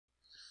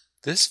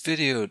This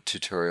video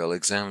tutorial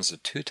examines the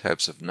two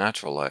types of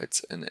natural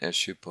lights in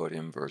SU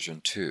Podium version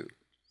 2.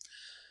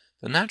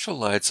 The natural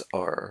lights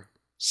are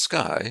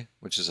sky,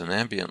 which is an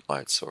ambient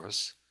light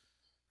source,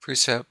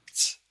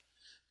 presets,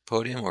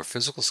 podium or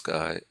physical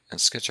sky, and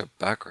SketchUp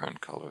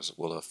background colors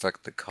will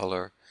affect the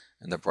color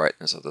and the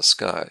brightness of the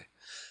sky.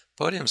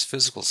 Podium's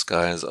physical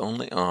sky is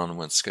only on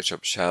when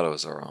SketchUp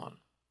shadows are on.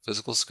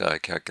 Physical sky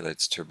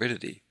calculates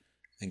turbidity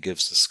and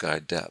gives the sky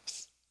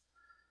depth.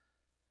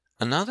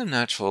 Another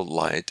natural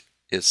light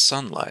is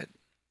sunlight.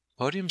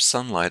 Podium's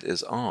sunlight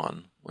is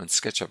on when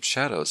SketchUp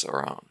shadows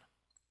are on.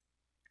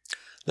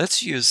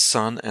 Let's use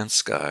sun and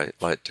sky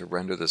light to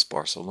render this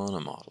Barcelona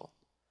model.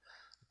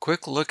 A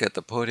quick look at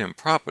the podium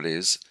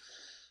properties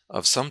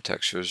of some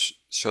textures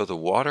show the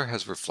water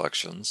has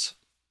reflections.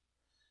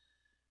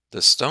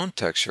 The stone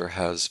texture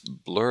has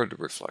blurred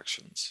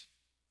reflections.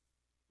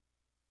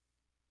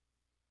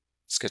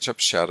 SketchUp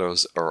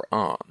shadows are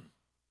on.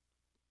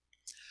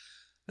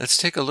 Let's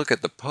take a look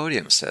at the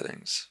podium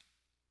settings.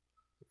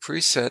 The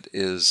preset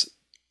is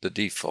the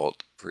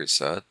default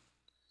preset.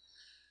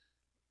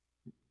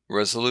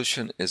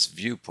 Resolution is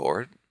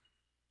viewport.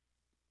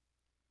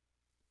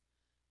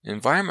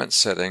 Environment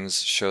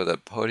settings show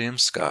that podium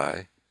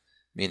sky,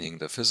 meaning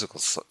the physical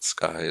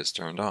sky, is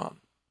turned on.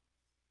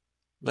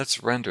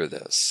 Let's render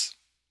this.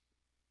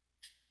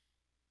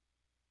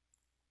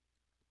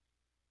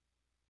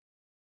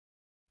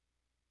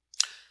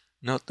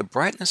 Note the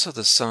brightness of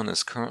the sun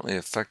is currently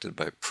affected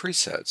by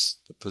presets,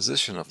 the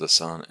position of the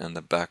sun, and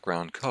the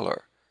background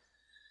color.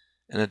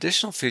 An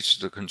additional feature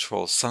to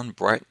control sun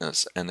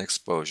brightness and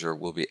exposure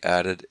will be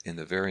added in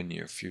the very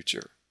near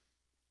future.